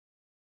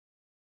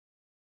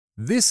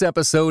This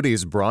episode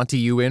is brought to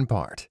you in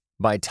part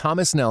by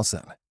Thomas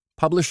Nelson,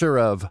 publisher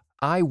of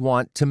I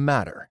Want to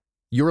Matter.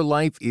 Your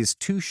life is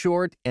too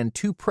short and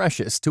too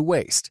precious to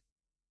waste.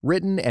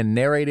 Written and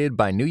narrated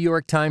by New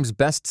York Times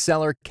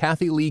bestseller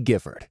Kathie Lee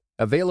Gifford.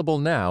 Available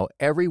now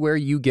everywhere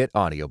you get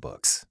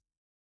audiobooks.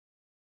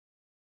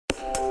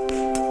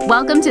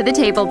 Welcome to the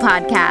Table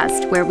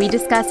Podcast, where we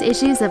discuss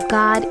issues of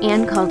God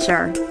and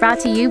culture. Brought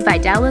to you by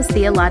Dallas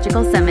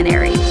Theological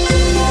Seminary.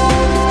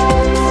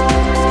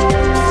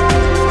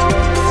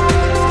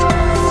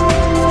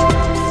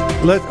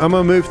 I'm going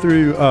to move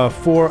through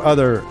four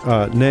other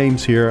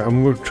names here.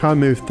 I'm going to try and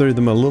move through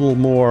them a little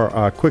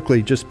more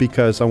quickly just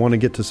because I want to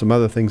get to some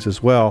other things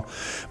as well.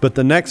 But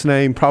the next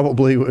name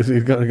probably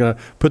is going to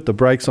put the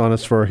brakes on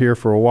us for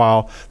a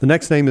while. The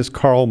next name is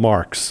Karl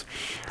Marx.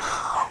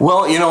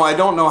 Well, I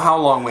don't know how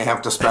long we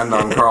have to spend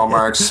on Karl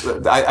Marx.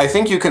 I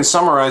think you can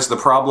summarize the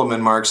problem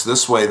in Marx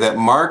this way, that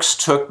Marx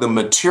took the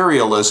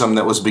materialism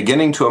that was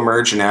beginning to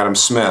emerge in Adam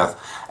Smith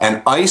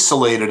and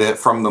isolated it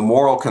from the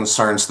moral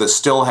concerns that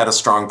still had a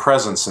strong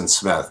presence in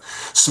Smith.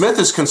 Smith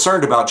is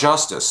concerned about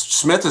justice.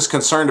 Smith is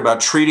concerned about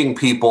treating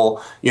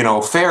people,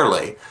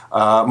 fairly.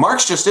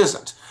 Marx just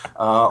isn't.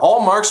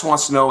 All Marx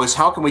wants to know is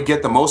how can we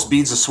get the most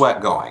beads of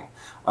sweat going?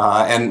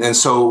 And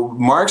so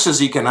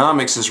Marx's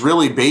economics is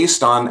really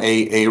based on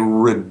a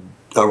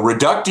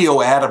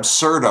reductio ad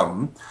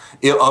absurdum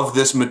of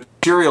this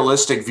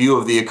materialistic view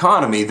of the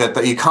economy, that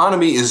the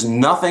economy is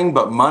nothing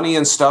but money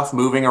and stuff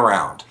moving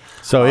around.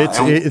 So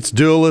it's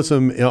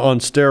dualism on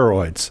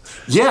steroids.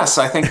 Yes,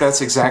 I think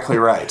that's exactly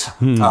right.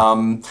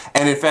 And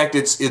in fact,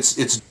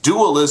 it's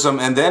dualism,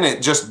 and then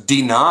it just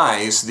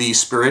denies the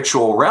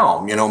spiritual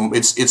realm.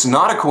 It's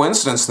not a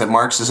coincidence that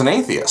Marx is an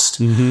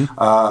atheist.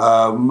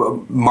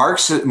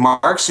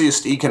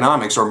 Marxist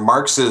economics, or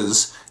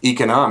Marx's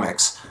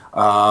economics,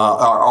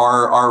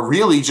 are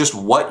really just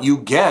what you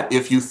get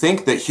if you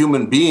think that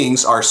human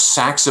beings are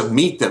sacks of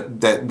meat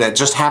that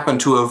just happen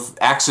to have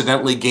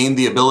accidentally gained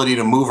the ability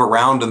to move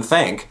around and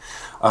think.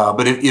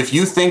 But if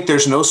you think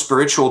there's no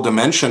spiritual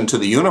dimension to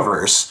the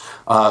universe,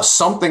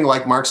 something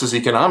like Marx's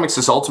economics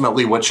is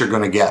ultimately what you're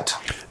going to get.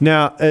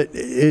 Now,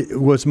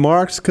 was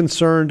Marx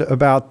concerned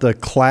about the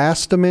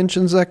class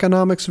dimensions of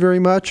economics very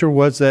much, or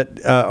was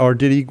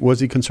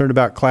he concerned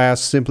about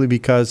class simply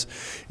because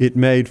it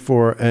made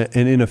for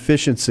an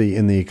inefficiency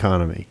in the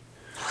economy?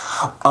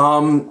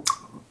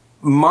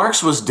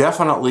 Marx was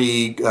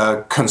definitely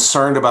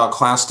concerned about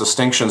class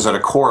distinctions at a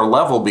core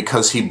level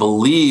because he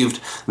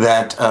believed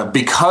that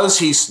because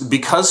he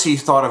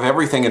thought of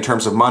everything in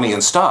terms of money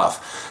and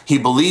stuff, he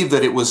believed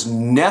that it was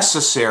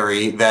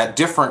necessary that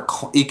different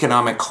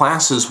economic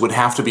classes would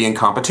have to be in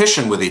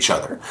competition with each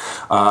other.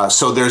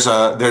 So there's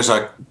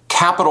a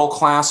capital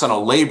class and a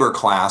labor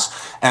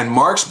class, and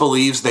Marx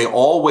believes they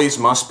always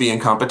must be in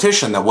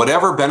competition, that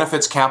whatever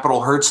benefits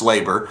capital hurts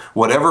labor,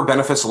 whatever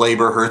benefits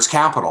labor hurts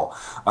capital.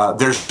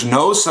 There's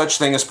no such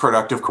thing as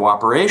productive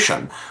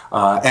cooperation.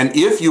 And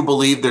if you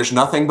believe there's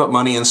nothing but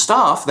money and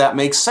stuff, that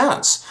makes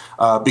sense.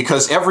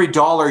 Because every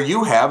dollar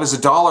you have is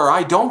a dollar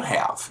I don't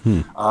have.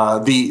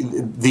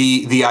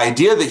 The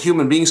idea that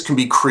human beings can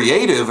be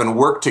creative and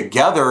work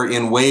together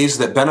in ways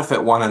that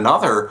benefit one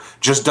another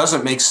just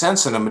doesn't make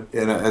sense in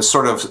a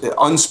sort of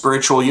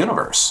unspiritual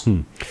universe.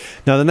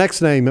 Now, the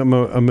next name,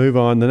 I'll move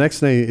on. The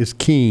next name is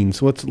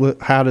Keynes.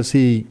 How does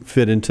he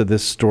fit into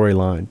this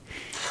storyline?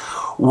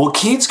 Well,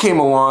 Keynes came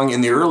along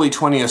in the early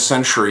 20th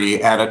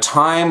century at a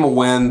time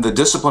when the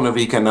discipline of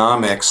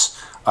economics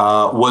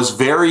was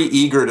very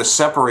eager to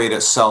separate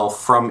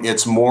itself from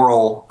its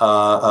moral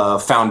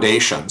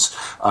foundations.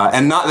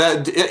 And not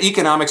that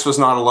economics was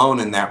not alone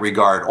in that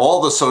regard. All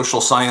the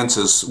social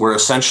sciences were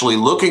essentially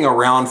looking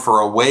around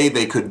for a way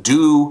they could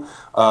do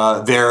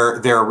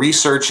their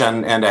research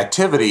and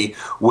activity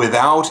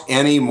without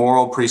any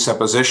moral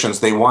presuppositions.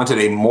 They wanted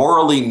a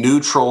morally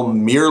neutral,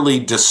 merely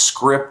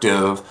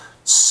descriptive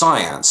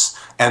science.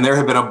 And there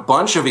have been a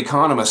bunch of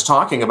economists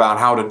talking about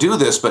how to do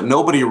this, but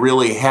nobody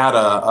really had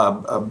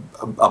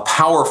a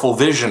powerful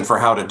vision for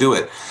how to do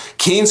it.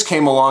 Keynes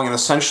came along and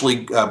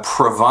essentially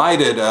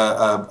provided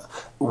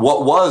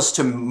what was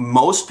to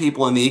most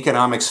people in the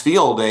economics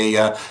field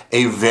a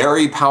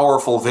very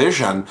powerful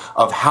vision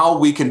of how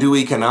we can do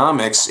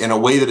economics in a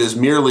way that is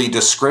merely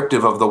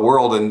descriptive of the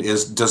world and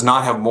does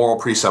not have moral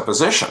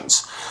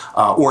presuppositions.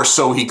 Or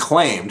so he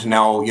claimed.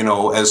 Now,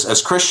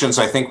 as Christians,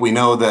 I think we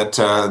know that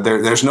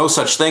there's no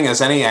such thing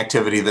as any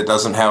activity that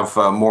doesn't have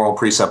moral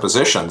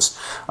presuppositions.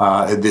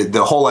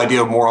 The whole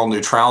idea of moral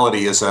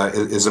neutrality is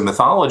a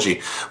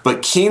mythology.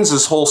 But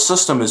Keynes's whole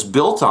system is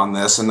built on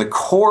this, and the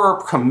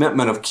core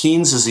commitment of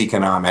Keynes's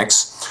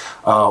economics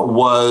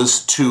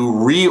was to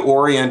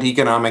reorient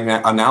economic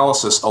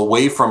analysis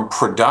away from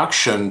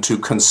production to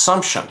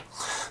consumption.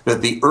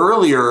 That the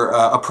earlier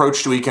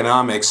approach to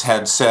economics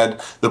had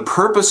said the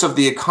purpose of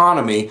the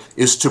economy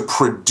is to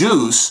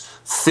produce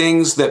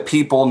things that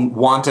people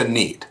want and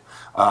need.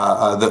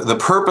 The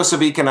purpose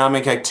of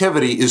economic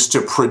activity is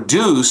to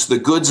produce the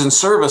goods and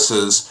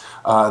services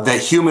that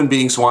human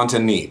beings want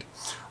and need.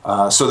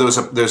 So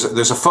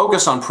there's a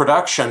focus on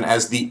production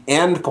as the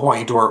end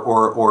point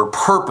or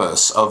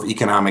purpose of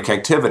economic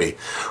activity.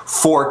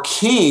 For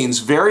Keynes,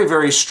 very,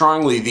 very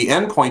strongly, the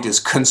end point is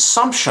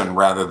consumption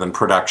rather than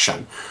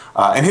production.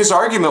 And his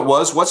argument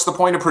was, what's the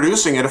point of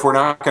producing it if we're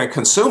not going to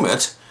consume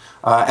it?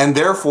 And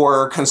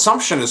therefore,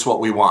 consumption is what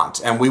we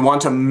want, and we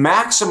want to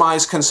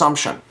maximize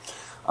consumption.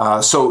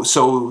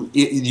 So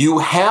you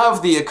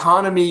have the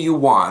economy you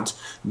want,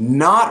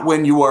 not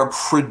when you are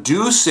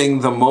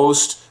producing the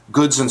most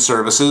goods and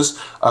services,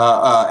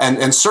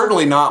 and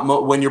certainly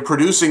not when you're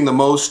producing the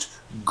most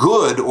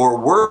good or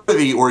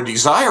worthy or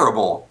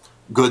desirable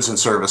goods and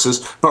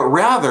services, but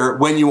rather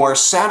when you are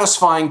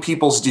satisfying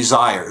people's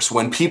desires,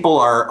 when people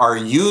are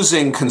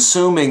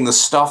consuming the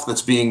stuff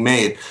that's being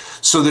made.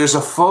 So there's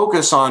a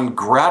focus on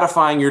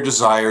gratifying your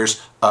desires,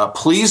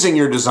 pleasing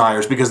your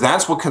desires, because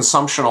that's what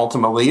consumption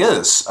ultimately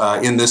is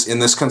in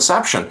this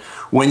conception.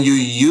 When you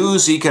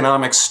use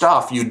economic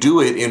stuff, you do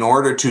it in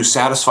order to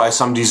satisfy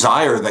some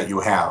desire that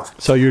you have.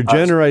 So you're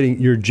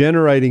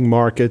generating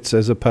markets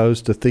as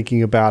opposed to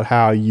thinking about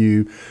how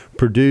you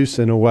produce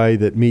in a way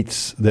that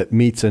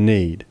meets a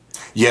need.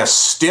 Yes,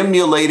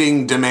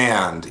 stimulating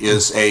demand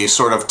is a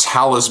sort of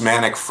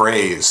talismanic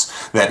phrase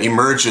that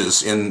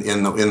emerges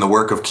in the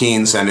work of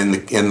Keynes and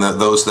in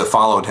those that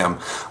followed him.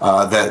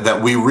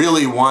 That we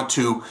really want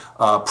to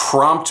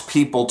prompt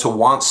people to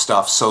want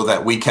stuff so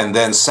that we can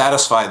then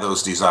satisfy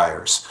those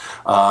desires.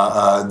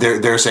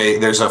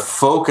 There's a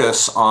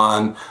focus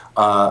on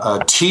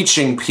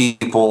teaching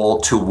people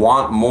to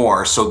want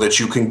more so that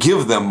you can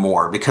give them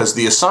more, because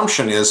the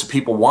assumption is if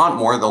people want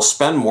more, they'll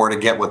spend more to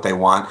get what they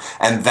want,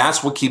 and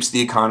that's what keeps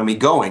the economy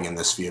going in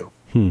this view.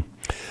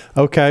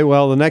 Okay,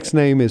 well, the next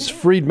name is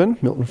Friedman,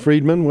 Milton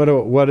Friedman.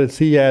 What does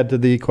he add to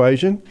the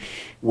equation?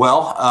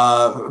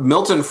 Well,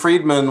 Milton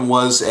Friedman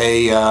was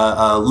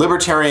a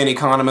libertarian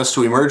economist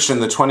who emerged in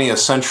the 20th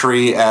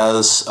century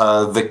as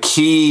the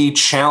key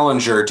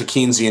challenger to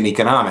Keynesian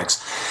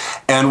economics.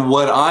 And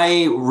what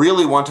I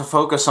really want to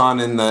focus on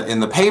in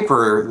the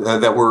paper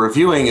that we're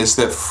reviewing is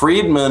that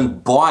Friedman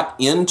bought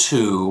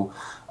into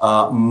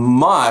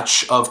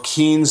much of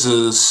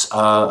Keynes's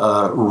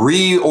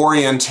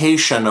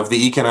reorientation of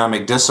the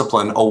economic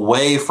discipline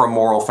away from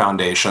moral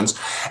foundations,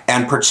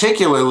 and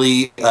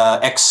particularly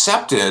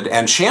accepted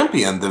and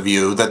championed the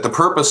view that the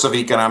purpose of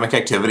economic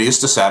activity is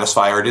to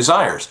satisfy our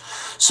desires.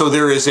 So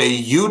there is a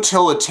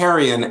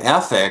utilitarian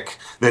ethic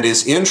that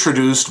is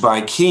introduced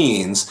by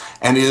Keynes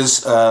and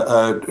is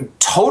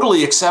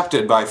totally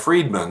accepted by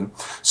Friedman,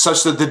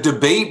 such that the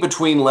debate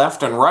between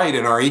left and right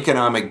in our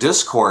economic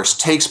discourse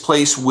takes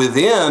place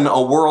within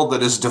a world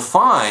that is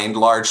defined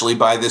largely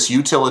by this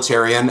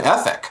utilitarian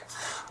ethic.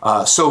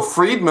 So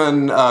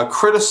Friedman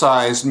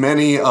criticized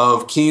many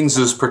of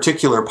Keynes's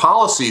particular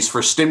policies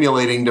for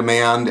stimulating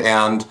demand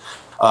and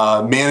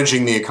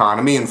managing the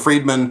economy, and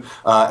Friedman,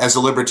 as a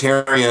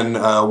libertarian,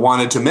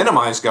 wanted to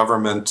minimize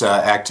government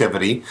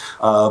activity.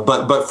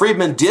 But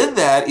Friedman did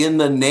that in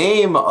the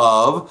name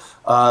of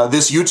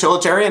this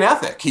utilitarian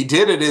ethic. He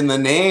did it in the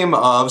name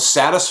of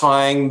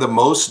satisfying the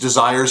most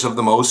desires of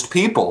the most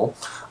people,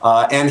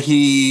 and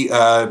he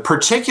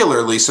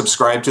particularly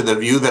subscribed to the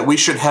view that we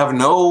should have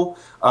no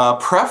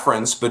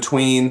preference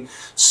between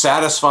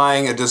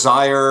satisfying a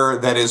desire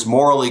that is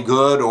morally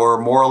good or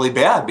morally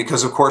bad,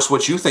 because of course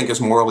what you think is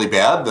morally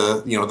bad,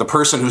 the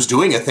person who's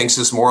doing it thinks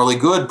is morally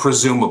good,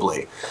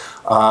 presumably.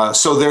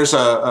 So there's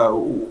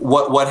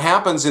what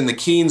happens in the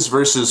Keynes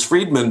versus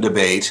Friedman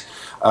debate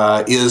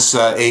is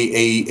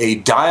a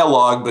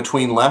dialogue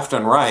between left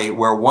and right,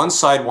 where one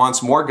side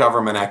wants more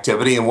government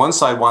activity and one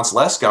side wants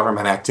less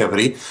government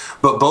activity,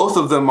 but both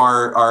of them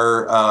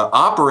are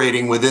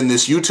operating within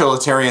this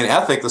utilitarian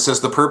ethic that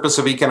says the purpose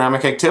of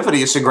economic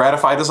activity is to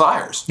gratify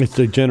desires. It's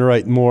to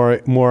generate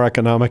more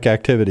economic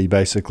activity,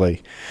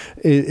 basically.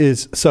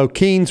 So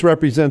Keynes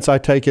represents, I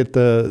take it,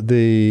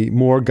 the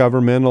more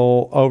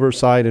governmental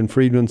oversight, and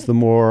Friedman's the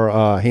more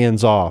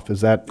hands-off.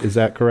 Is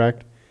that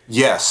correct?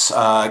 Yes.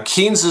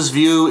 Keynes's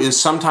view is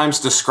sometimes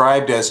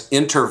described as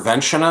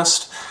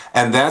interventionist,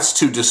 and that's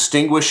to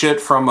distinguish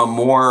it from a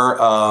more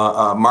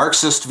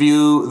Marxist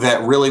view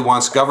that really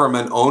wants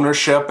government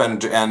ownership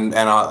and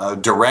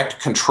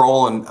direct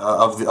control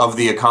of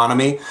the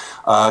economy.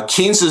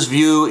 Keynes's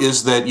view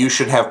is that you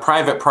should have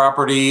private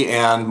property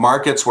and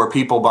markets where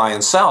people buy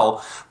and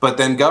sell, but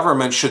then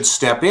government should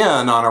step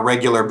in on a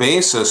regular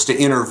basis to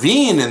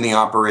intervene in the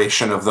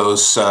operation of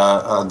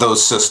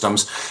those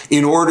systems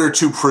in order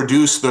to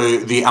produce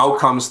the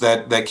outcomes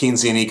that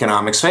Keynesian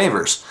economics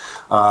favors.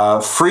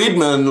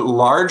 Friedman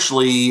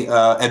largely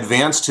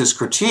advanced his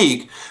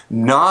critique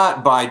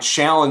not by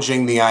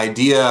challenging the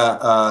idea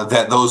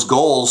that those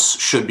goals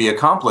should be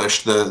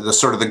accomplished, the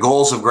sort of the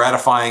goals of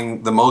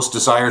gratifying the most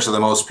desires of the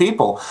most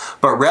people,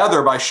 but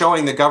rather by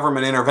showing that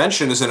government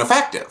intervention is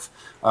ineffective.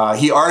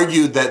 He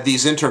argued that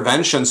these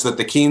interventions that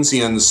the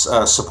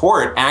Keynesians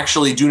support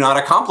actually do not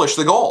accomplish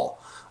the goal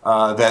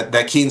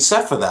that Keynes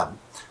set for them.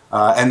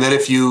 And that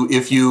if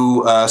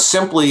you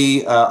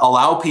simply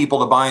allow people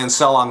to buy and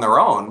sell on their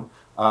own,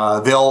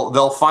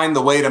 they'll find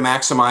the way to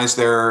maximize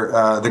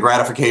the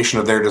gratification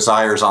of their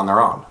desires on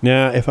their own.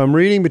 Now, if I'm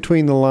reading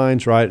between the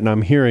lines right, and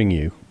I'm hearing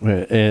you,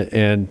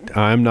 and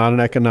I'm not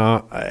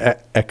an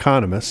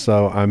economist,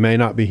 so I may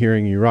not be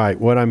hearing you right.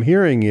 What I'm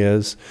hearing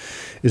is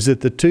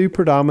that the two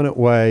predominant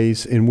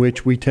ways in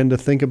which we tend to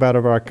think about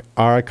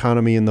our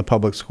economy in the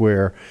public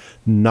square,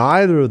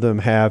 neither of them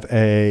have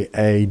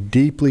a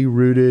deeply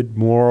rooted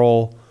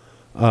moral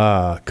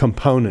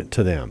component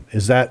to them.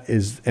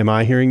 Am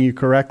I hearing you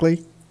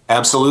correctly?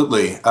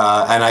 Absolutely,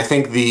 and I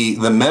think the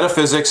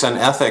metaphysics and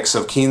ethics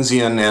of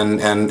Keynesian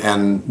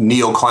and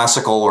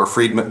neoclassical, or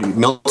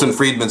Milton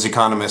Friedman's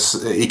economics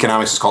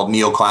is called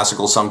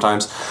neoclassical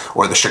sometimes,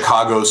 or the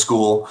Chicago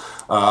School.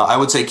 I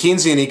would say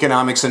Keynesian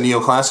economics and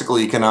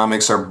neoclassical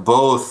economics are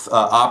both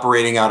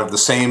operating out of the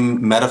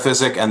same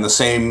metaphysic and the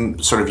same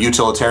sort of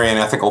utilitarian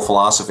ethical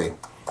philosophy.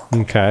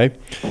 Okay.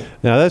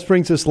 Now, this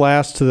brings us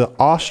last to the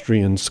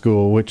Austrian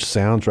school, which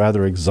sounds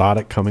rather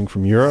exotic coming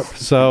from Europe.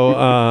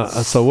 So,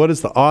 so what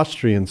is the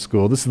Austrian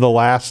school? This is the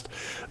last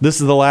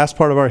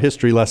part of our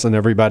history lesson,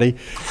 everybody.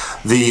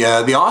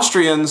 The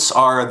Austrians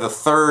are the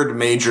third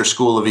major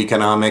school of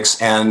economics,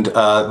 and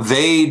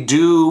they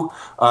do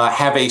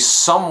have a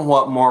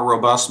somewhat more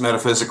robust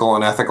metaphysical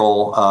and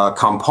ethical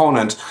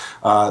component.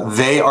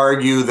 They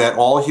argue that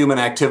all human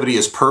activity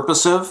is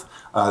purposive.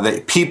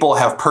 That people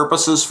have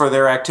purposes for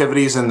their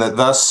activities, and that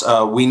thus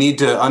we need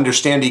to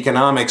understand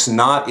economics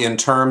not in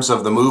terms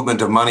of the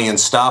movement of money and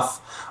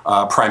stuff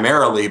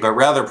primarily, but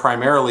rather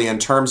primarily in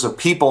terms of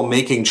people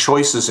making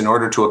choices in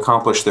order to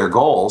accomplish their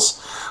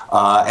goals.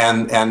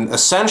 And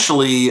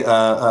essentially,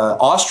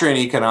 Austrian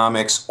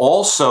economics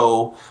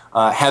also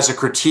has a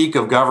critique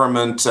of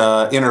government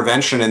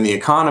intervention in the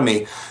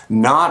economy,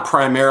 not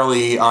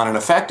primarily on an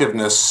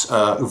effectiveness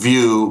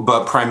view,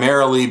 but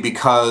primarily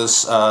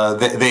because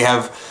they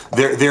have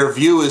their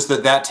view is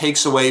that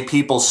takes away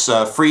people's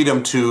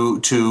freedom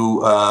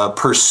to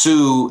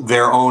pursue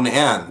their own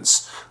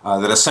ends.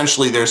 That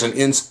essentially there's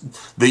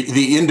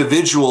the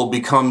individual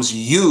becomes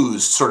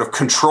used, sort of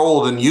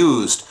controlled and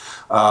used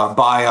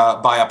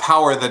by a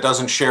power that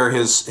doesn't share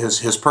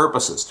his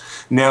purposes.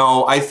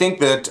 Now, I think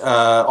that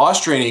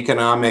Austrian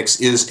economics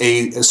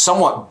is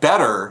somewhat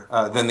better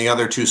than the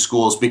other two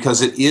schools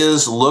because it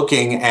is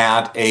looking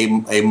at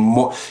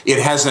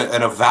it has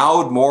an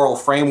avowed moral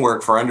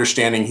framework for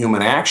understanding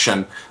human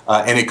action,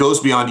 and it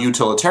goes beyond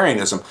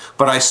utilitarianism.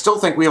 But I still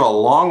think we have a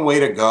long way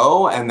to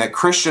go, and that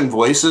Christian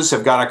voices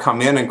have got to come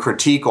in and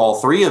critique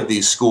all three of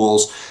these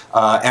schools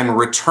and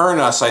return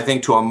us, I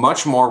think, to a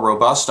much more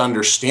robust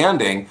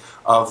understanding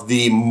of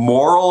the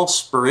moral,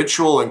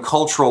 spiritual, and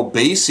cultural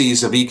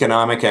bases of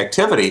economic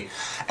activity.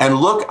 And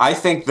look, I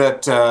think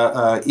that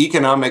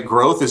economic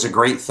growth is a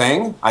great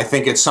thing. I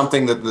think it's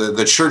something that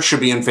the church should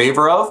be in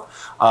favor of.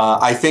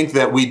 I think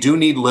that we do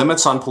need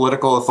limits on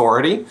political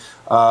authority,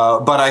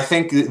 but I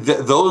think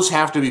that those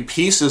have to be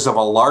pieces of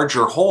a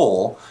larger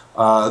whole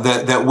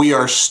that we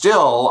are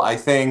still, I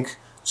think,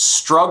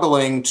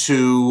 struggling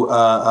to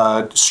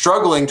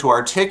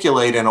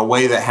articulate in a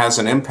way that has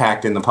an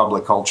impact in the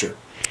public culture.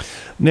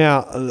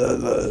 Now,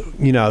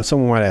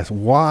 someone might ask,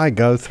 why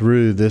go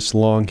through this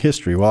long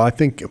history? Well, I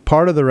think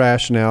part of the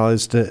rationale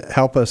is to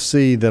help us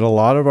see that a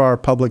lot of our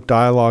public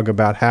dialogue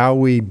about how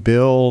we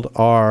build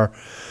our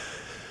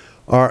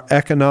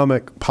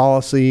economic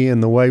policy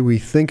and the way we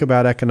think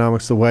about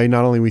economics, the way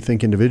not only we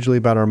think individually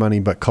about our money,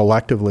 but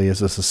collectively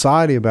as a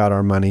society about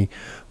our money,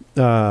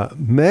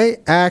 may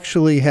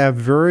actually have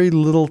very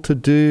little to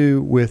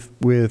do with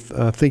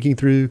thinking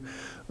through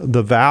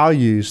the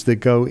values that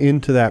go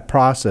into that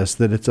process.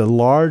 That it's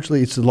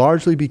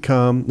largely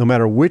become, no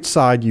matter which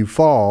side you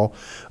fall,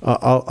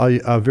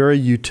 a very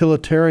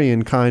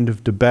utilitarian kind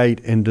of debate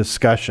and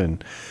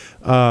discussion,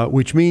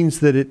 which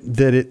means that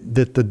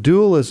the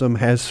dualism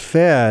has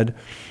fed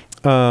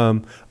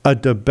a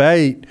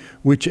debate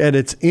which at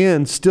its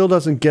end still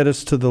doesn't get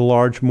us to the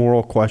large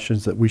moral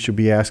questions that we should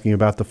be asking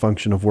about the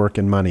function of work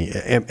and money.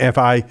 Have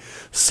I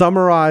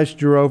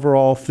summarized your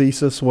overall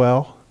thesis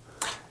well?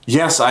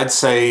 Yes, I'd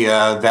say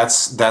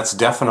that's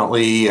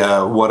definitely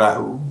what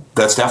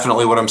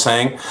I'm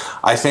saying.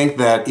 I think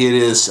that it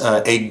is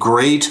a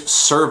great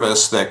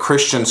service that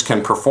Christians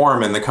can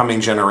perform in the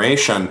coming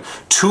generation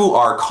to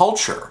our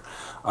culture,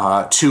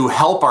 to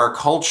help our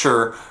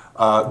culture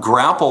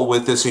grapple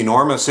with this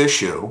enormous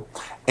issue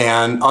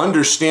and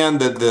understand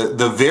that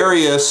the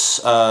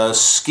various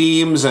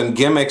schemes and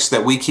gimmicks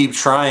that we keep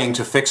trying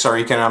to fix our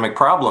economic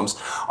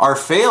problems are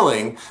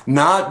failing,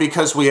 not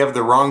because we have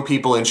the wrong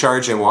people in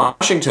charge in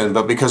Washington,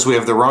 but because we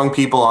have the wrong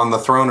people on the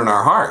throne in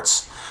our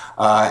hearts.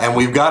 And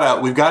we've got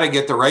to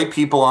get the right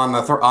people on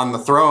the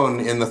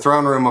throne in the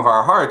throne room of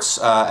our hearts,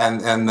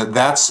 and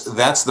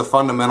that's the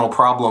fundamental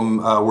problem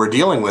we're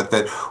dealing with.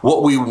 That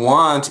what we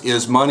want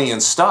is money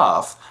and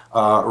stuff,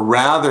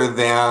 rather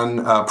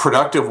than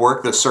productive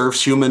work that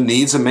serves human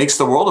needs and makes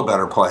the world a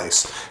better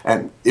place.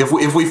 And if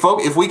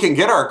we can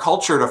get our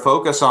culture to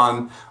focus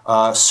on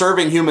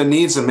serving human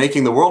needs and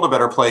making the world a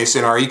better place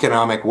in our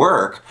economic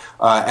work,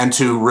 and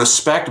to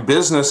respect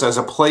business as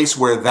a place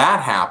where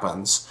that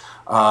happens,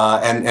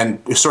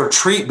 and sort of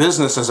treat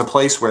business as a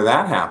place where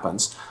that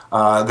happens,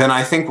 then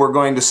I think we're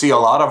going to see a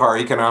lot of our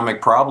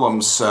economic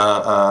problems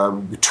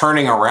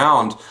turning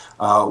around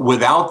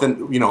without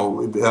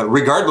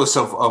regardless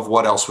of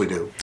what else we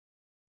do.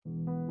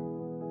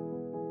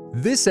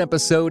 This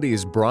episode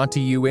is brought to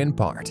you in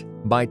part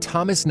by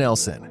Thomas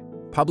Nelson,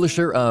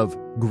 publisher of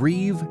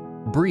Grieve,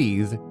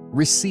 Breathe,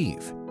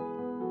 Receive.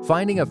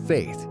 Finding a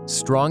faith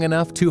strong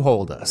enough to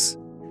hold us.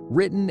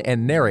 Written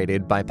and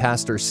narrated by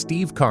Pastor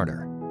Steve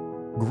Carter.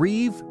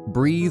 Grieve,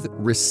 Breathe,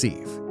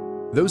 Receive.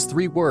 Those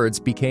 3 words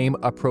became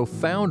a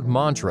profound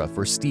mantra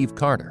for Steve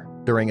Carter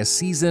during a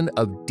season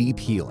of deep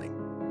healing,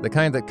 the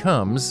kind that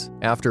comes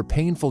after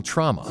painful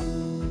trauma.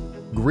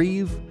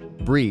 Grieve,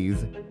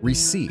 Breathe,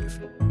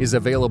 Receive is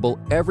available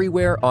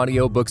everywhere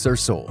audiobooks are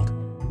sold.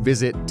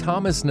 Visit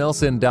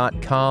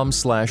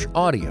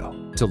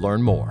thomasnelson.com/audio to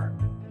learn more.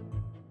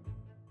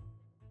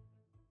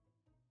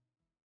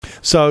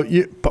 So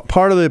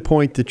part of the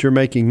point that you're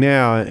making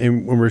now,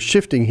 and when we're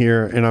shifting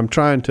here, and I'm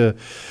trying to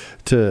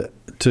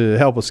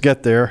help us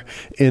get there,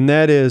 and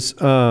that is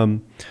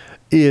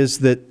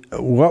that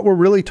what we're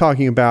really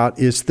talking about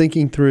is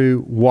thinking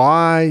through,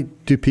 why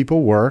do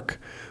people work?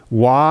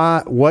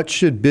 What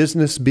should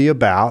business be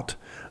about?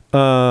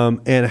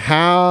 And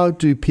how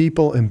do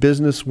people and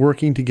business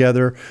working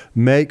together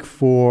make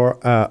for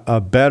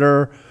a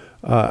better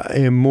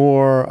a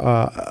more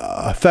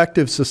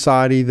effective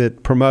society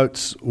that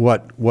promotes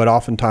what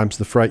oftentimes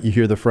you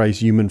hear the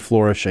phrase human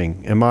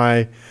flourishing. Am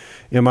I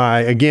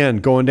again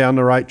going down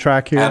the right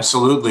track here?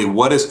 Absolutely.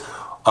 What is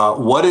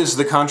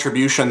the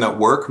contribution that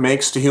work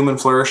makes to human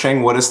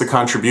flourishing? What is the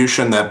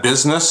contribution that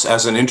business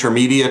as an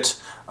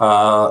intermediate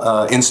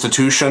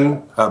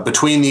institution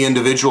between the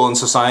individual and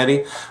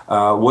society?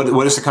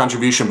 What is the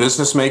contribution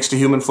business makes to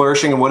human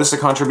flourishing, and what is the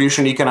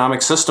contribution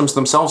economic systems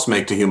themselves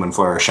make to human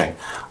flourishing?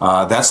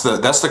 That's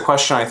the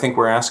question I think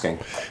we're asking.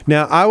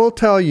 Now, I will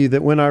tell you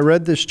that when I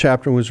read this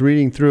chapter and was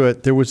reading through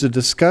it, there was a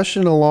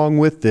discussion along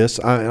with this.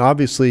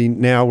 Obviously,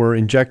 now we're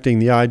injecting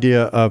the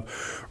idea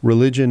of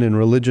religion and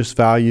religious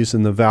values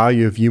and the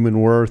value of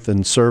human worth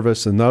and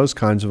service and those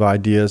kinds of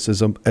ideas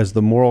as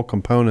the moral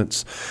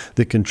components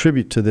that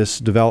contribute to this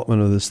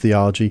development of this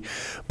theology.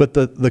 But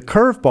the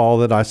curveball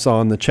that I saw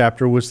in the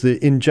chapter was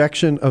the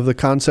injection of the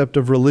concept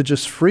of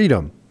religious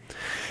freedom.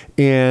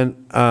 And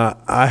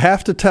I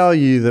have to tell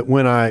you that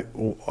when I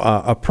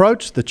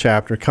approached the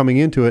chapter coming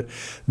into it,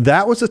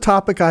 that was a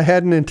topic I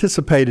hadn't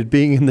anticipated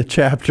being in the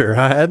chapter.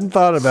 I hadn't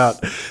thought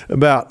about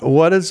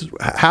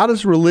how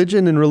does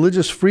religion and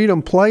religious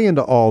freedom play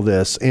into all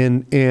this,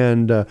 and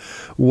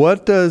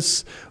what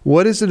is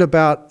it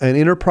about an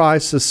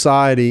enterprise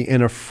society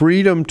and a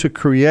freedom to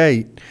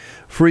create,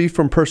 free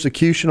from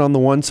persecution on the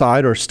one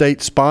side or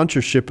state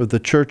sponsorship of the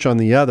church on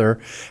the other?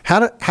 How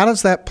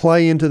does that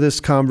play into this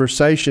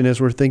conversation as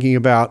we're thinking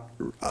about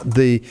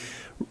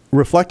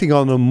reflecting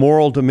on the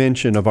moral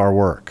dimension of our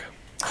work?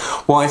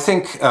 Well, I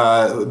think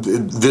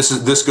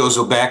this goes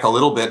back a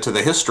little bit to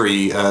the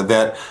history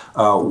that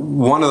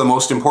one of the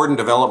most important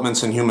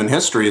developments in human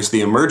history is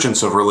the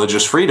emergence of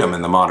religious freedom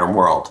in the modern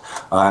world.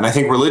 And I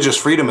think religious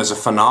freedom is a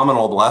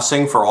phenomenal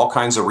blessing for all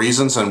kinds of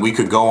reasons, and we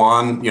could go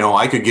on,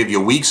 I could give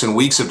you weeks and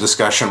weeks of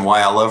discussion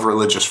why I love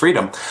religious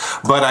freedom.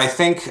 But I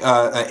think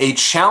a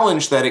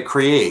challenge that it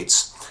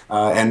creates,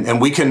 and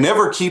we can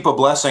never keep a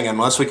blessing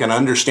unless we can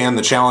understand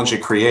the challenge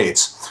it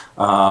creates,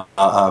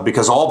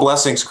 because all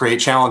blessings create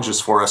challenges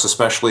for us,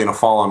 especially in a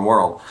fallen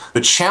world. The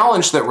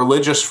challenge that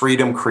religious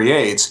freedom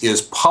creates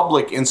is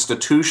public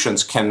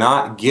institutions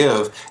cannot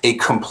give a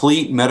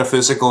complete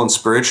metaphysical and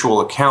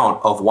spiritual account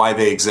of why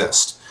they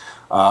exist.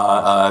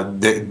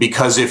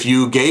 Because if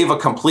you gave a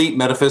complete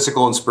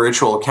metaphysical and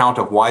spiritual account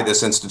of why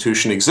this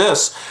institution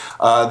exists,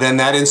 then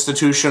that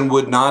institution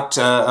would not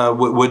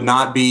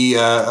be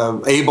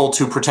able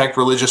to protect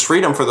religious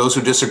freedom for those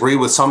who disagree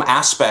with some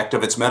aspect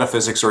of its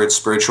metaphysics or its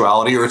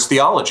spirituality or its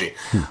theology.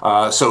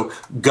 So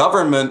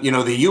government,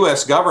 the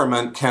U.S.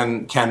 government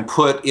can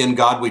put "In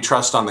God We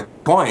Trust" on the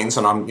coins,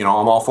 and I'm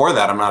all for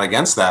that. I'm not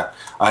against that,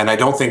 and I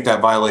don't think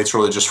that violates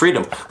religious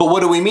freedom. But what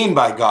do we mean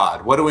by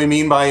God? What do we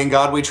mean by "In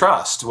God We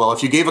Trust"? Well,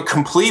 if you gave a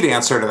complete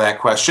answer to that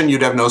question,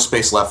 you'd have no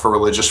space left for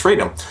religious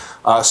freedom.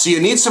 So you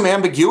need some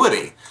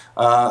ambiguity.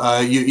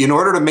 In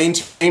order to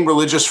maintain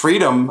religious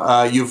freedom,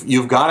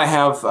 you've got to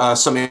have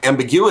some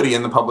ambiguity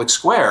in the public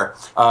square,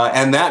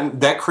 and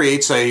that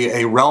creates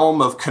a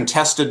realm of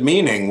contested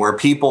meaning where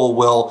people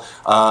will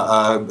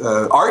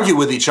argue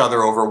with each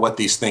other over what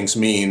these things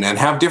mean and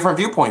have different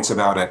viewpoints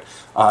about it.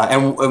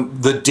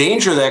 And the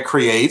danger that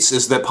creates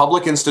is that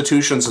public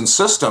institutions and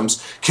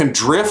systems can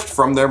drift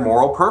from their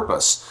moral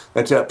purpose.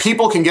 That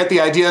people can get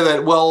the idea that,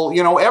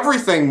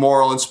 everything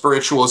moral and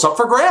spiritual is up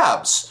for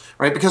grabs,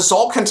 right? Because it's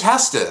all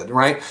contested,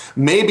 right?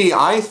 Maybe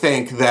I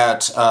think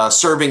that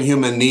serving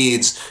human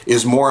needs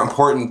is more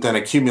important than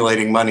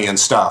accumulating money and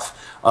stuff.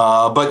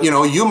 But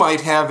you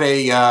might have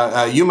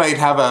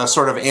a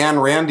sort of Ayn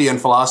Randian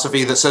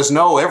philosophy that says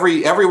no,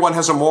 everyone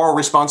has a moral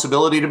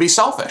responsibility to be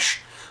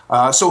selfish.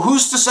 So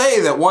who's to say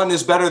that one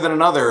is better than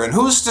another, and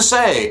who's to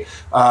say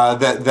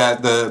that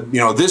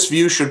this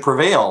view should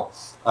prevail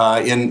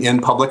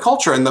in public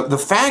culture? And the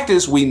fact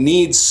is, we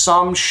need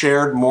some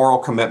shared moral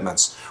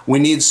commitments. We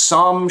need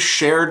some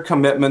shared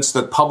commitments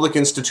that public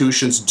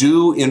institutions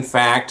do, in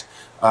fact,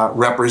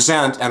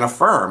 represent and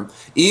affirm,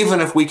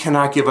 even if we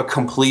cannot give a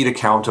complete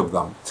account of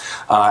them.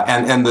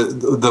 And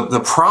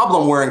the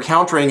problem we're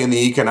encountering in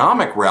the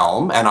economic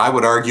realm, and I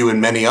would argue in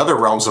many other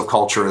realms of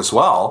culture as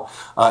well,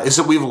 is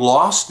that we've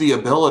lost the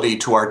ability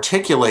to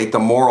articulate the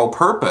moral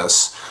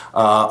purpose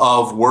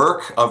of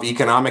work, of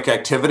economic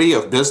activity,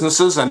 of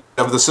businesses, and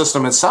of the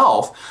system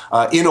itself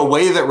in a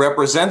way that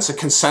represents a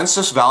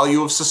consensus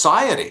value of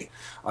society.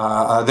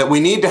 That we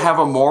need to have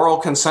a moral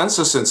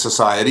consensus in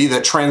society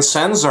that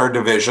transcends our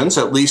divisions,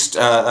 at least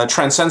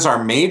transcends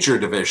our major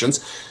divisions.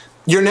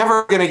 You're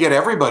never going to get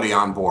everybody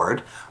on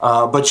board,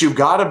 but you've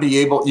got to be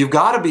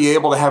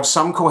able to have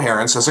some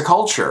coherence as a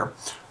culture.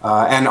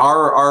 And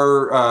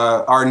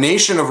our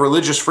nation of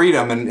religious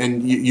freedom,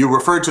 and you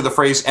referred to the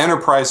phrase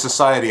enterprise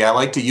society. I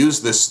like to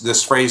use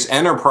this phrase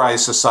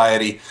enterprise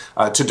society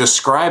to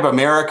describe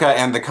America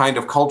and the kind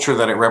of culture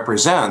that it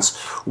represents,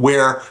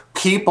 where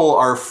people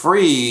are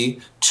free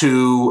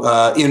to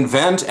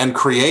invent and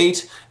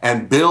create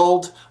and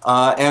build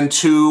and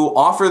to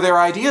offer their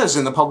ideas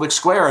in the public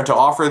square and to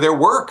offer their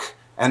work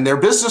and their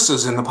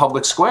businesses in the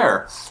public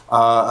square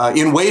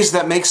in ways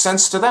that make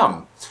sense to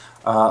them.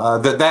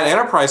 That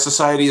enterprise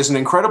society is an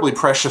incredibly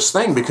precious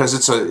thing because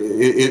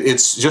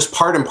it's just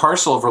part and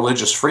parcel of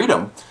religious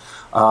freedom.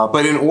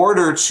 But in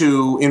order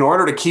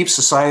to keep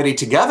society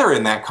together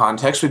in that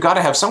context, we've got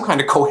to have some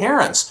kind of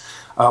coherence.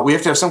 We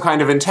have to have some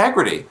kind of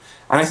integrity.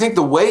 And I think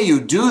the way you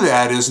do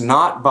that is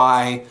not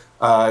by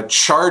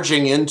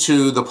charging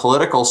into the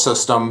political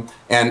system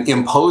and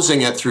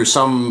imposing it through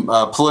some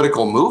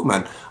political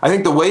movement. I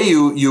think the way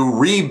you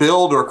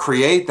rebuild or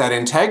create that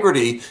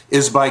integrity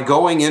is by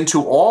going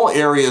into all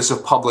areas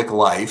of public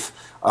life,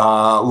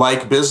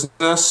 like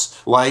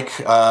business, like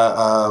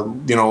all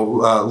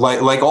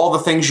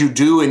the things you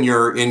do in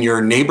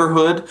your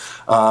neighborhood,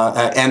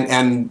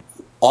 and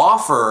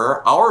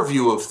offer our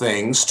view of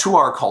things to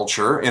our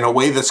culture in a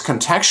way that's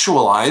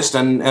contextualized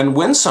and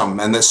winsome,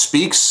 and that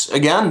speaks,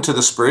 again, to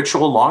the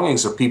spiritual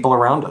longings of people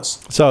around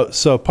us.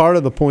 So part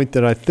of the point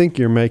that I think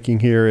you're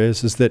making here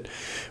is that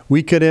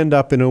we could end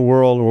up in a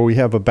world where we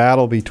have a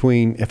battle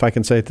between, if I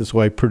can say it this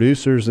way,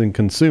 producers and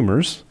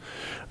consumers.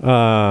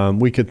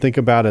 We could think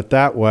about it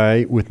that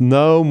way with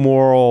no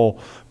moral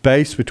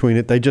base between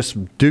it. They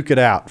just duke it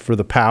out for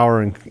the power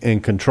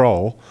and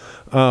control,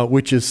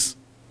 which is,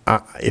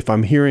 if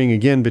I'm hearing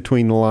again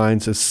between the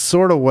lines, is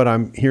sort of what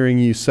I'm hearing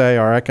you say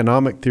our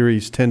economic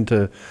theories tend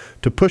to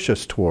push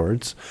us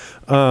towards.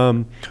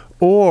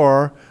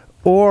 Or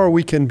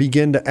we can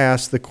begin to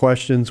ask the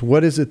questions,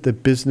 what is it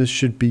that business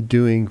should be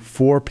doing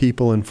for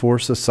people and for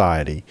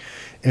society?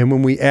 And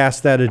when we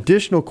ask that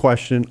additional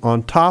question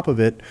on top of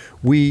it,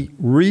 we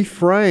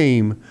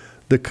reframe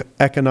the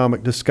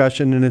economic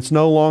discussion, and it's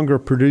no longer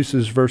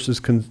producers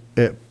versus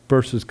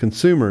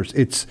consumers.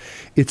 It's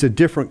a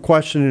different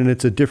question, and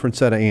it's a different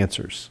set of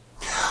answers.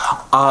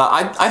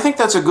 I think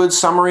that's a good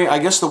summary. I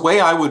guess the way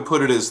I would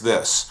put it is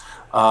this,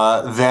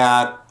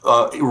 that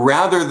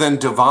rather than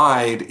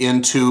divide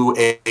into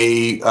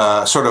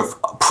a sort of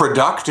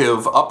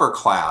productive upper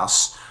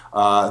class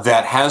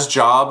that has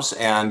jobs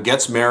and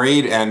gets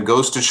married and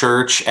goes to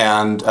church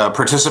and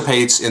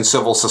participates in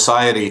civil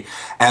society,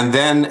 and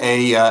then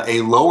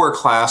a lower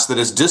class that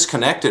is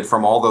disconnected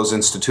from all those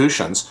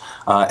institutions.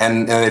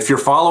 And if you're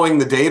following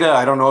the data,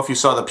 I don't know if you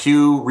saw the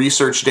Pew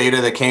Research data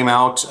that came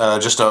out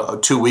just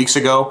 2 weeks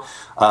ago.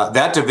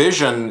 That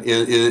division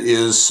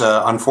is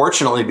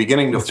unfortunately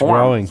beginning to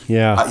form. It's growing,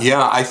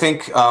 yeah. I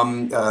think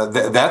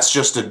that's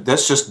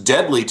just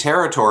deadly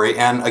territory.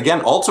 And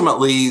again,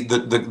 ultimately,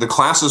 the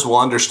classes will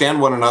understand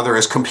one another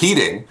as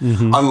competing,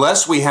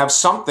 unless we have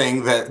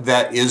something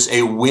that is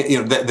a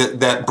win,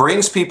 that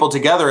brings people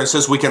together and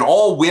says we can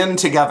all win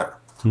together.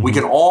 We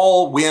can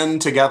all win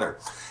together.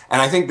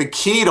 And I think the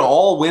key to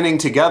all winning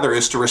together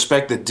is to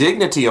respect the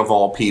dignity of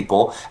all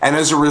people. And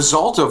as a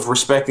result of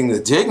respecting the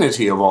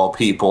dignity of all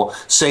people,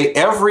 say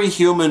every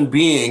human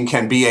being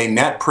can be a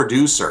net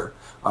producer.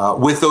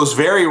 With those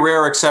very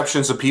rare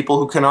exceptions of people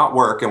who cannot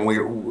work, and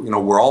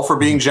we're all for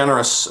being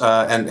generous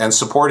and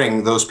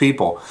supporting those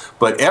people.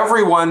 But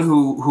everyone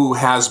who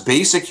has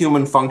basic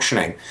human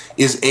functioning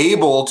is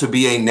able to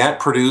be a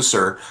net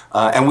producer,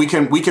 and we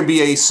can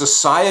be a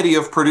society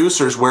of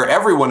producers where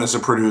everyone is a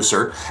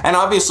producer. And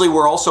obviously,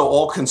 we're also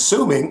all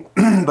consuming.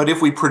 But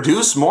if we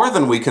produce more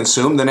than we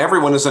consume, then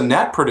everyone is a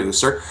net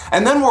producer,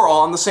 and then we're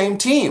all on the same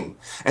team.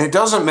 And it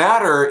doesn't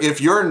matter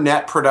if your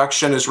net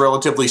production is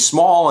relatively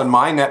small and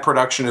my net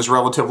production is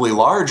relatively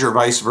large, or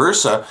vice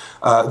versa.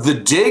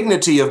 The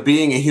dignity of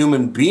being a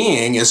human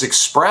being is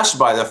expressed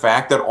by the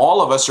fact that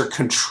all of us are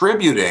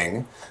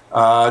contributing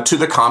to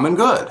the common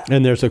good.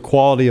 And there's a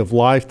quality of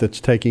life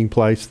that's taking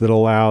place that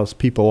allows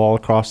people all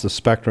across the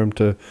spectrum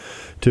to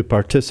to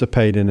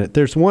participate in it.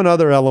 There's one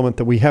other element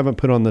that we haven't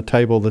put on the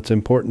table that's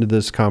important to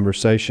this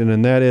conversation,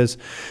 and that is,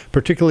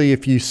 particularly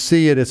if you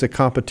see it as a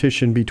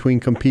competition between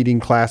competing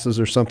classes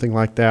or something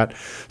like that,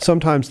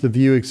 sometimes the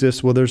view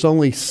exists, well, there's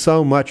only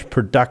so much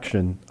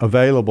production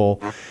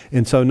available,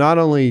 and so not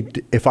only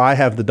if I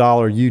have the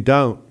dollar, you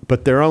don't,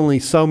 but there are only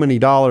so many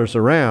dollars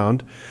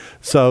around.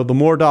 So the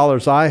more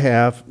dollars I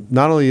have,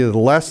 not only the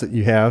less that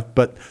you have,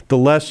 but the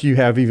less you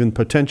have even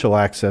potential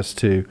access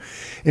to.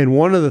 And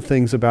one of the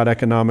things about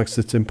economics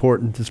that's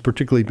important, that's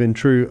particularly been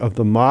true of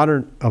the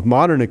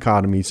modern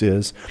economies,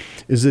 is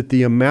that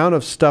the amount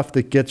of stuff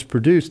that gets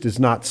produced is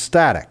not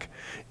static.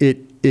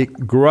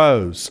 It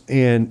grows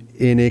and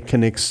it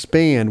can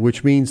expand,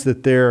 which means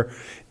that there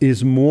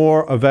is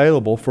more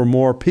available for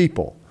more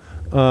people.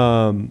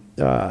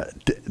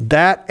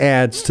 That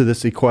adds to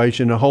this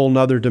equation a whole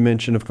nother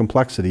dimension of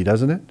complexity,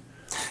 doesn't it?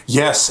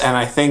 Yes, and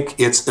I think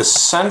it's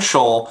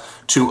essential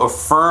to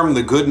affirm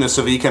the goodness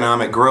of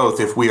economic growth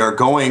if we are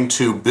going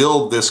to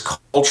build this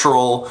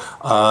cultural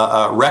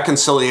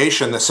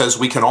reconciliation that says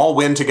we can all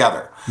win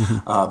together.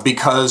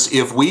 Because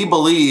if we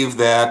believe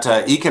that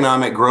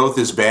economic growth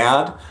is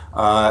bad,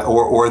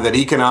 or that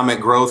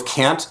economic growth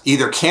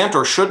can't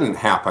or shouldn't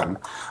happen,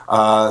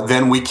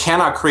 then we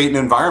cannot create an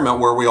environment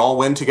where we all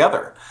win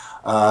together.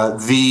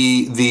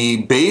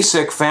 The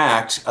basic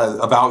fact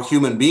about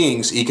human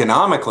beings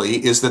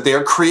economically is that they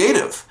are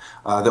creative,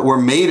 that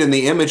we're made in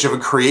the image of a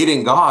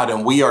creating God,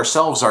 and we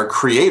ourselves are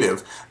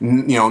creative,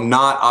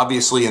 not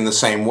obviously in the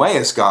same way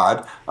as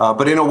God,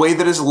 but in a way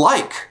that is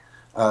like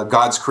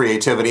God's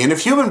creativity. And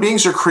if human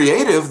beings are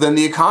creative, then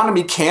the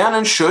economy can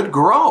and should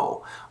grow.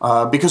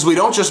 Because we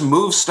don't just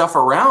move stuff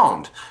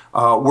around.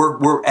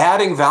 We're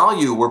adding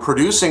value, we're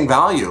producing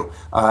value.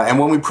 And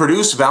when we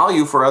produce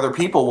value for other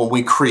people, when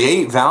we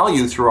create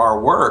value through our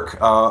work,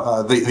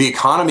 the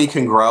economy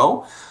can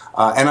grow.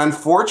 And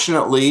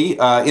unfortunately,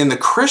 in the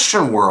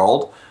Christian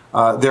world,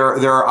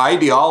 there are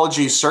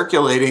ideologies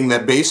circulating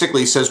that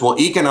basically says, well,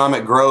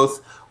 economic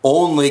growth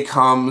only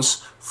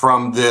comes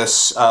from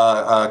this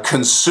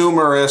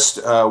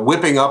consumerist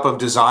whipping up of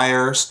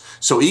desires.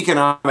 So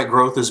economic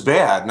growth is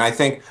bad. And I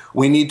think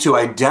we need to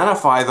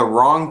identify the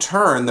wrong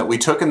turn that we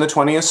took in the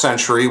 20th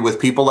century with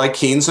people like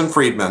Keynes and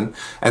Friedman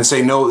and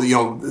say, no,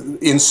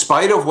 in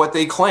spite of what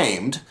they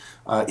claimed,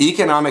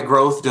 economic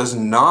growth does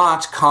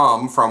not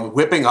come from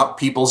whipping up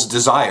people's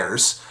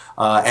desires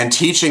and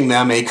teaching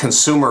them a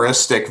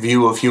consumeristic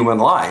view of human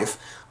life.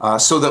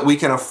 So that we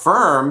can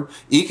affirm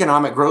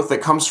economic growth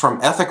that comes from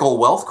ethical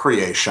wealth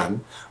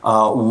creation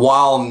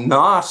while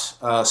not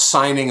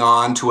signing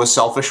on to a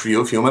selfish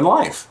view of human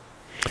life.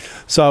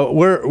 So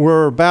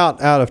we're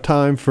about out of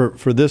time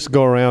for this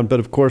go around, but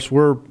of course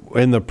we're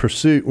in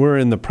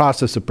the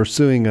process of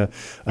pursuing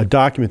a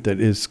document that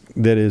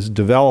is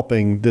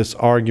developing this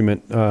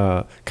argument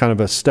kind of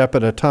a step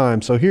at a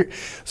time. So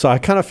I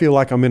kind of feel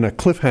like I'm in a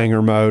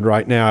cliffhanger mode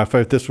right now if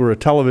this were a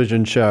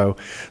television show.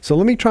 So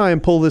let me try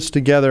and pull this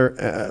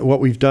together,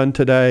 what we've done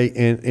today,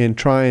 and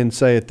try and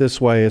say it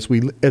this way: as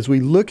we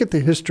look at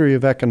the history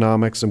of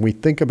economics and we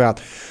think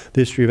about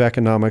the history of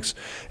economics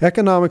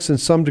in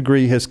some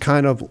degree has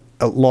kind of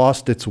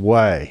lost its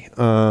way.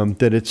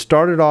 That it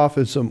started off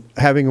as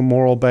having a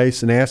moral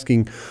base and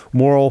asking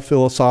moral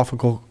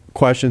philosophical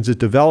questions. It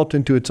developed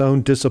into its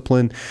own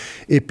discipline.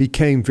 It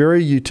became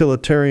very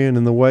utilitarian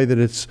in the way that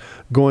it's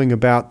going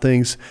about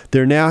things.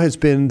 There now has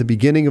been the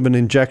beginning of an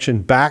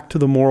injection back to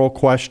the moral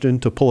question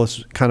to pull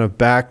us kind of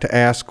back to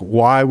ask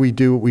why we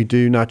do what we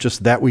do, not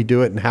just that we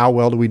do it and how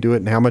well do we do it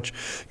and how much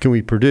can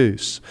we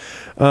produce.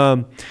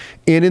 And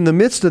in the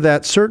midst of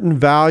that, certain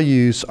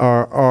values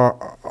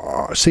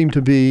seem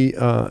to be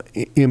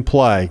in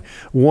play.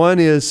 One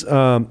is,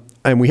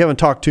 and we haven't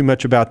talked too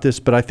much about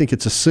this, but I think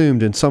it's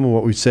assumed in some of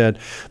what we've said,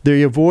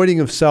 the avoiding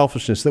of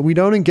selfishness, that we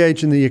don't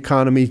engage in the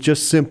economy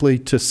just simply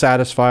to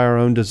satisfy our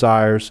own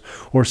desires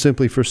or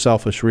simply for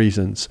selfish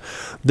reasons.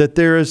 That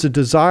there is a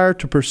desire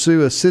to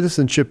pursue a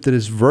citizenship that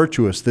is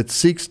virtuous, that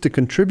seeks to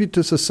contribute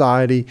to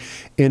society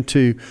and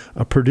to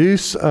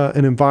produce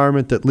an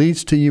environment that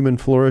leads to human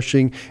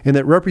flourishing and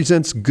that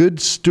represents good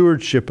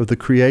stewardship of the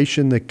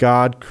creation that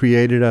God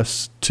created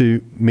us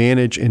to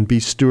manage and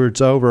be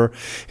stewards over.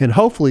 And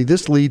hopefully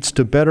this leads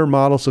to better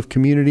models of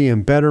community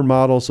and better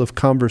models of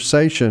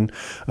conversation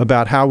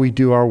about how we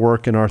do our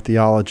work in our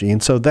theology.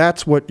 And so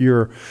that's what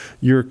you're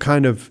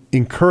kind of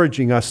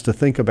encouraging us to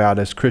think about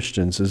as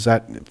Christians. Is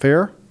that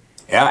fair?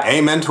 Yeah,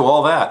 amen to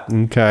all that.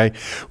 Okay.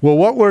 Well,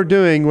 what we're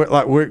doing,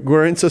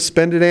 we're in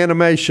suspended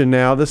animation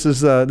now. This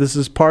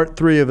is part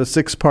 3 of a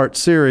 6-part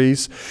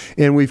series,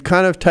 and we've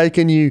kind of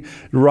taken you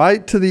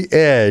right to the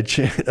edge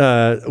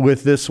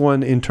with this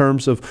one in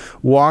terms of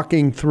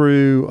walking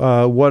through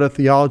what a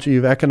theology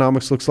of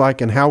economics looks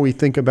like and how we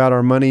think about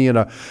our money in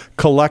a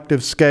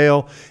collective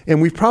scale.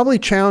 And we've probably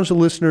challenged the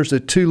listeners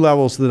at 2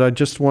 levels that I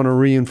just want to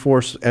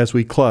reinforce as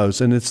we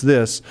close, and it's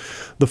this.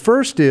 The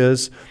first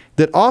is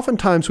that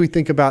oftentimes we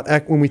think about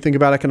when we think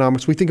about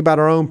economics, we think about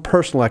our own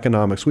personal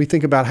economics. We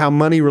think about how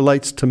money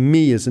relates to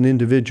me as an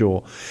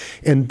individual.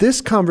 And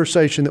this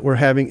conversation that we're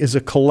having is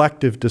a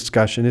collective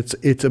discussion.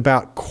 It's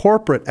about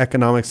corporate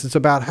economics. It's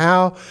about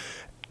how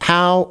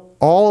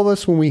all of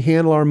us, when we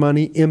handle our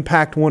money,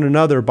 impact one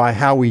another by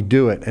how we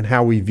do it and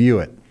how we view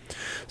it.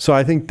 So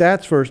I think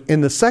that's first.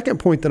 And the second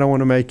point that I want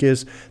to make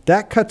is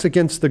that cuts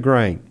against the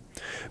grain,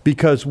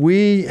 because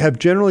we have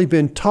generally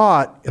been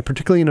taught,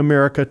 particularly in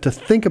America, to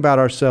think about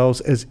ourselves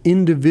as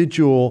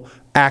individual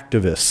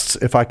activists,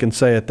 if I can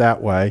say it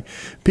that way.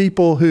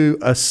 People who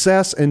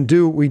assess and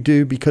do what we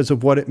do because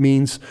of what it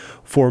means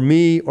for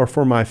me or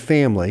for my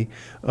family,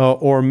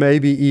 or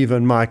maybe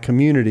even my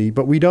community.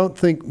 But we don't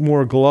think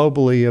more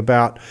globally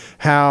about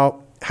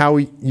how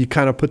you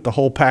kind of put the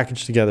whole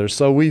package together.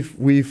 So we've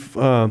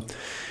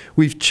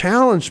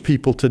challenged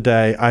people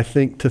today, I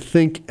think, to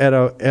think at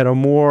a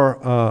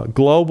more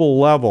global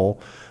level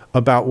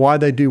about why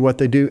they do what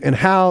they do and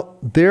how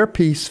their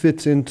piece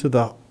fits into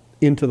the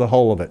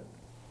whole of it.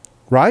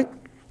 Right?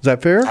 Is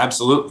that fair?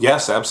 Absolutely.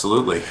 Yes,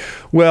 absolutely.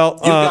 Well,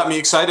 you've got me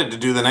excited to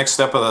do the next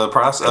step of the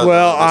process.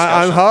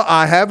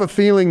 I have a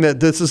feeling that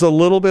this is a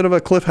little bit of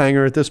a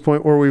cliffhanger at this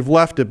point where we've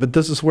left it, but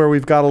this is where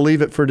we've got to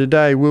leave it for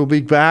today. We'll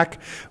be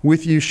back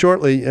with you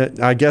shortly.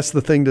 I guess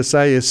the thing to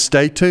say is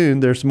stay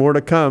tuned. There's more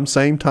to come.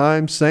 Same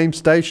time, same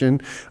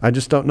station. I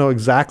just don't know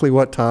exactly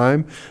what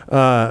time.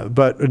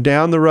 But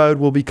down the road,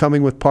 we'll be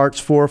coming with parts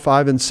 4,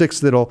 5, and 6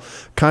 that'll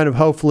kind of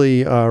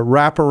hopefully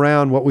wrap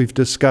around what we've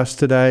discussed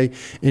today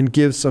and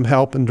give some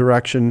help and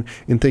direction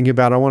in thinking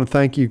about it. I want to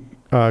thank you,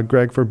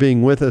 Greg, for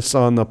being with us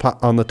on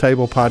the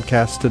Table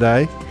podcast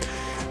today.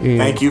 And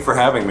thank you for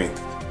having me.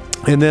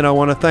 And then I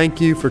want to thank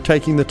you for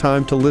taking the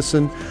time to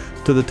listen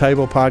to the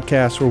Table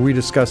podcast, where we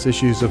discuss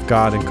issues of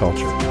God and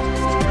culture.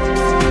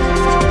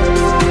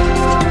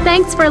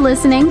 Thanks for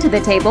listening to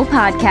the Table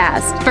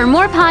podcast. For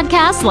more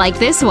podcasts like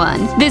this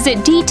one, visit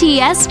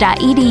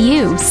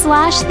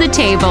dts.edu/the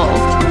table.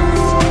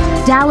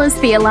 Dallas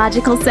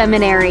Theological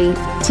Seminary.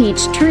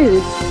 Teach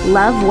truth,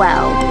 love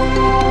well.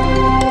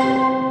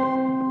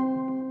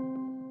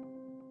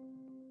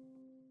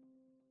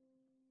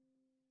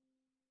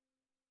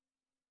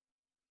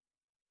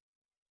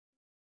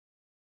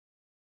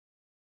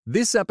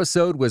 This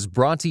episode was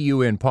brought to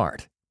you in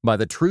part by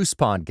the Truce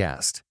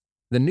Podcast.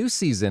 The new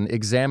season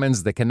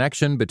examines the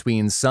connection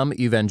between some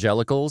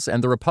evangelicals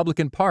and the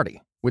Republican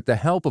Party with the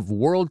help of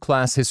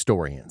world-class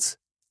historians.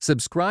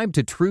 Subscribe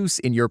to Truce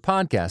in your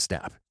podcast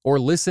app or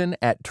listen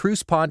at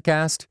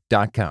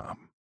trucepodcast.com.